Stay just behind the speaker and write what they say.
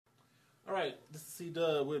Alright, this is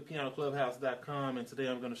C-Dub with PianoClubhouse.com, and today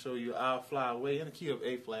I'm going to show you I'll Fly Away in the key of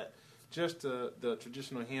A-flat, just the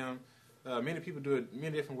traditional hymn. Many people do it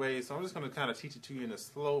many different ways, so I'm just going to kind of teach it to you in a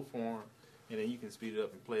slow form, and then you can speed it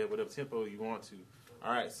up and play it whatever tempo you want to.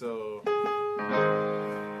 Alright, so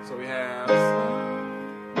we have...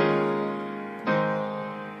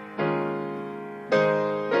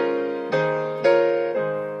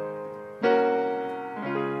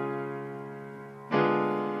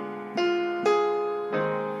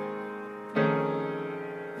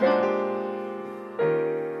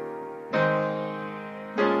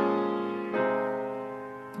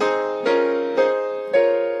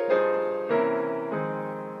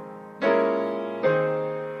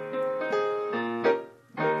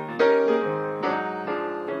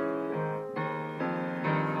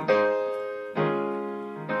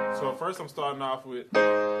 So first I'm starting off with,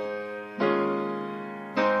 alright,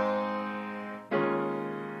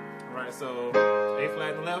 so A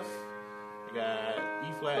flat in the left, I got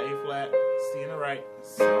E flat, A flat, C in the right,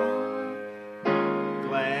 so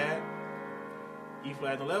glad, E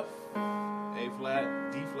flat in the left, A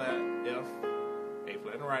flat, D flat, F, A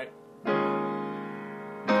flat in the right. Then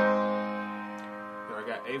I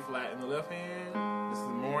got A flat in the left hand, this is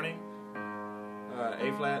morning,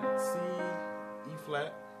 A flat, C, E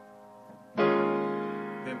flat.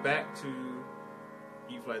 Then back to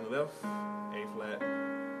E flat in the left, A flat,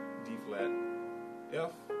 D flat,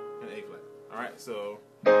 F, and A flat. Alright, so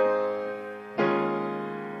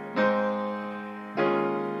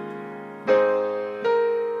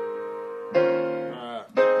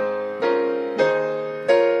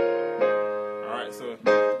alright, so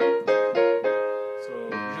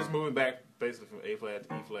you're just moving back basically from A flat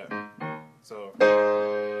to E flat. So I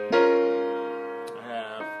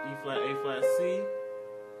have E flat, A flat, C,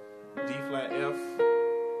 D flat, F,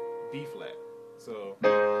 B flat. So,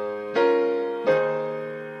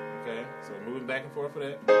 okay, so moving back and forth for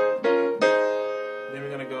that. Then we're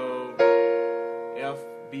gonna go F,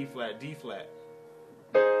 B flat, D flat,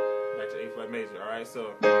 back to A flat major. All right,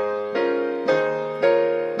 so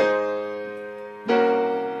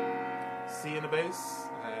C in the bass.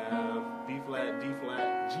 I have B flat, D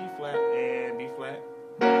flat, G flat, and B flat.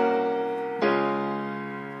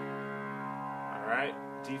 All right.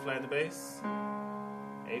 D flat in the bass,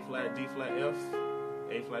 A flat, D flat, F,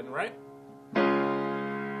 A flat in the right.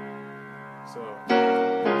 So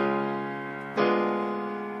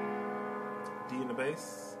D in the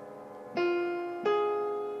bass. So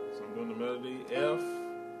I'm doing the melody F,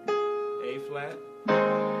 A flat,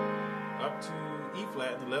 up to E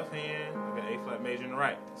flat in the left hand. I got A flat major in the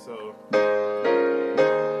right. So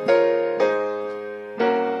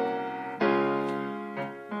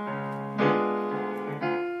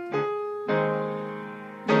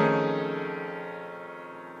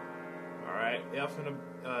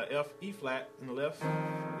F, E flat in the left,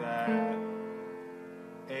 got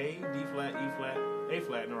A, D flat, E flat, A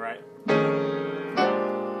flat in the right.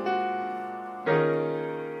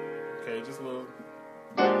 Okay, just a little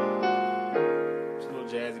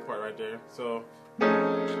jazzy part right there. So I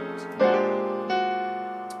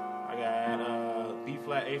got B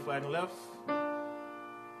flat, A flat in the left,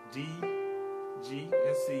 D, G,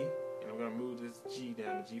 and C, and I'm gonna move this G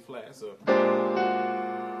down to G flat. So.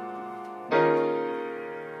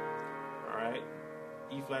 Alright,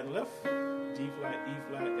 E flat in the left, D flat, E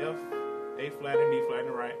flat, F, A flat, and B flat in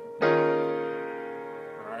the right.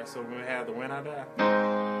 Alright, so we're going to have the When I Die.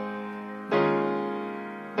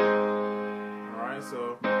 Alright,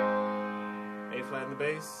 so A flat in the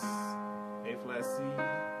bass, A flat, C,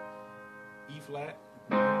 E flat,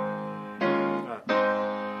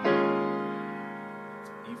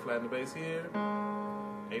 E flat in the bass here,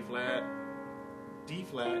 A flat, D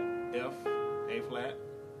flat, F, A flat,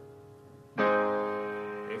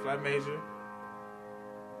 A flat major,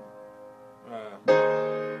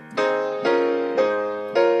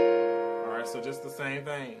 alright, so just the same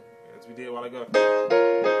thing as we did a while ago,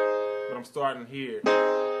 but I'm starting here.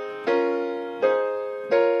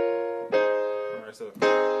 Alright, so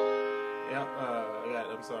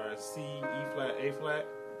C, E flat, A flat,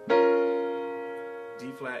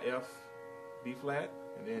 D flat, F, B flat,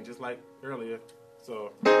 and then just like earlier,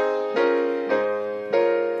 so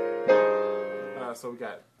so we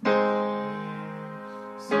got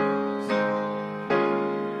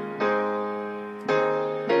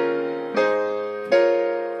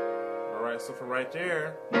alright, so from right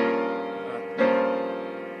there,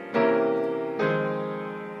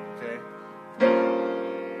 okay, if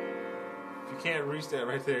you can't reach that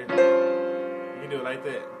right there, you can do it like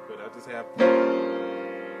that, but I just have,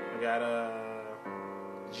 I got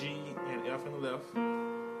G and F in the left,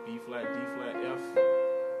 B flat, D flat, F,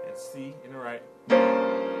 and C in the right. Here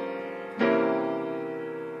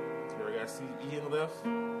I got C, E in the left,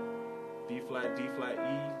 B flat, D flat,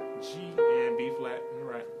 E, G, and B flat in the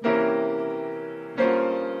right.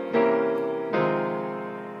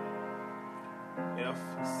 F,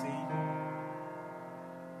 C,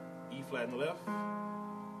 E flat in the left. I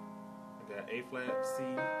got A flat, C,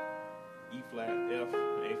 E flat, F,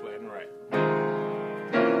 and A flat in the right.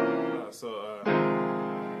 So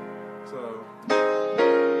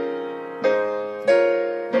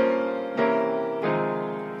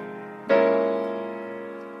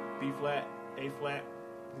B flat, A flat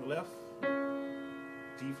in the left,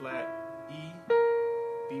 D flat, E,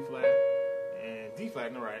 B flat, and D flat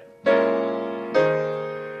in the right.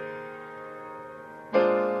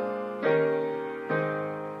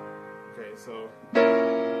 Okay, so we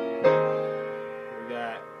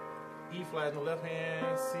got E flat in the left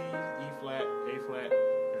hand, C, E flat, A flat,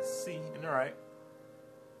 and C in the right.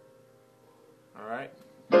 Alright.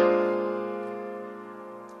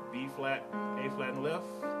 B flat, A flat in the left,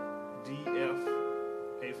 D, F,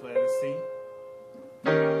 A flat, and C.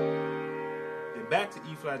 Then back to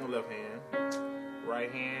E flat in the left hand,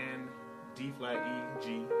 right hand, D flat, E, G,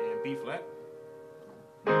 and B flat.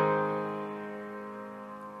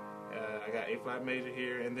 I got A flat major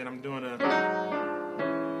here, and then I'm doing a.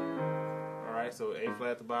 Alright, so A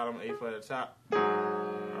flat at the bottom, A flat at the top.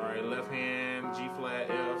 Alright, left hand, G flat,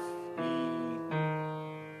 F,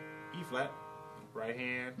 E flat. Right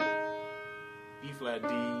hand, E flat, D,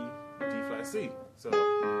 D flat, C. So.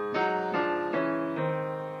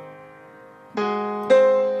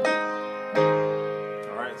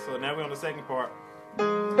 Alright, so now we're on the second part.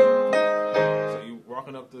 So you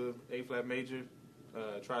walking up the A flat major,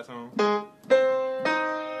 tritone.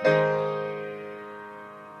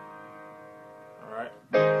 Alright.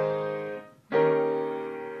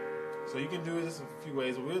 So you can do this a few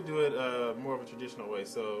ways, but we'll do it more of a traditional way.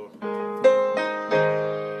 So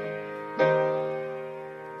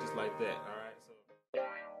just like that.